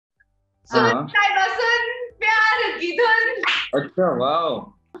हाँ प्यार की धुन। अच्छा वाओ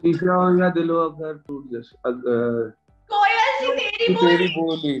तीसरा हो गया दिलो अगर टूट जैसे कोयल सी तेरी तेरी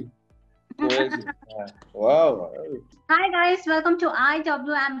बोली। बोली wow Hi guys, welcome to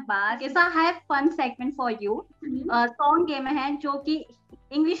IWMBuzz. Okay, so I have fun segment for you. Song game है जो कि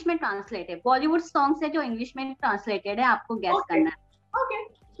इंग्लिश में ट्रांसलेट है, बॉलीवुड सॉन्ग से जो इंग्लिश में ट्रांसलेटेड है, आपको गेस करना है. Okay.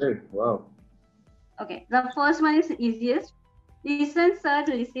 great wow Okay, the first one is easiest. Listen sir,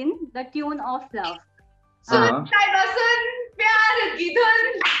 listen, the tune of love. हाँ प्यार की धुन।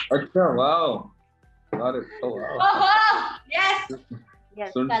 अच्छा wow got it oh wow Yes. Yes,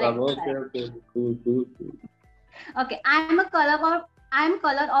 soon correct. सब okay cool Okay, I am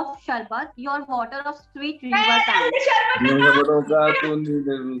color of sharbat, your water of sweet river time. मुझे बताओ तू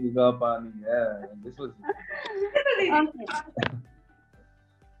नींद का पानी है this was Okay.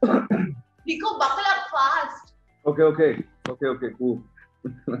 Rico, buckle up fast. okay cool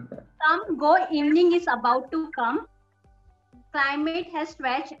Come go, evening is about to come. Climate has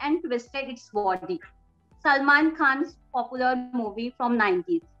stretched and twisted its body. Salman Khan's popular movie from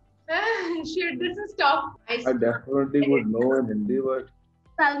 90s. Shit, this is tough. I definitely would know in Hindi but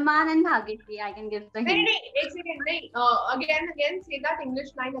Salman and Bhageshri, I can give the hint. नहीं, एक second, नहीं. Again, say that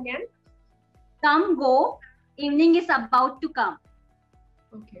English line again. Come go, evening is about to come.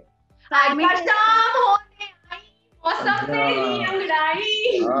 Okay. Climate आज शाम होने आई, मौसम से ही अंगड़ाई.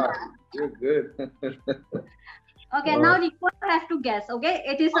 you're good Okay, now Rico has to guess. Okay,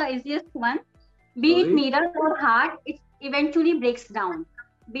 it is the easiest one. Be it mirror or heart, it eventually breaks down.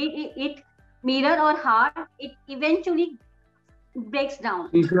 Be it mirror or heart, it eventually breaks down.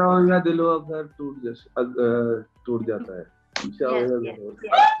 तीसरा हो गया दिलो अगर टूट जाता है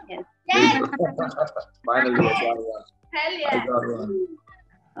Yes. finally Hell I yeah. got one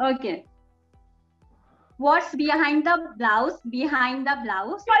Okay. What's behind the blouse? Behind the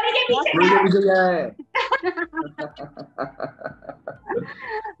blouse. मुझे क्या है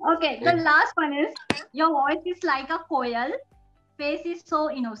Okay, the last one is your voice is like a koel, face is so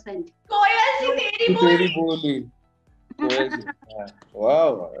innocent. कोयल सी तेरी बोली. बोली wow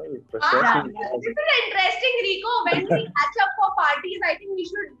processing This is interesting, Rico. When we catch up for parties, I think we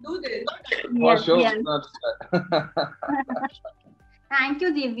should do this. for Yes, sure yes. Thank you,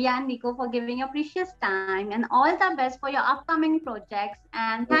 Divya and Rico, for giving your precious time, and all the best for your upcoming projects.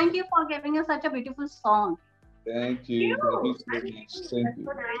 And thank you for giving us such a beautiful song. Thank you so much. Thank you.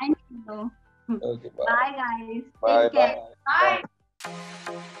 Thank you. Okay, bye. Bye, guys. Bye, Take care. bye.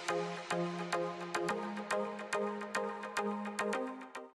 Bye.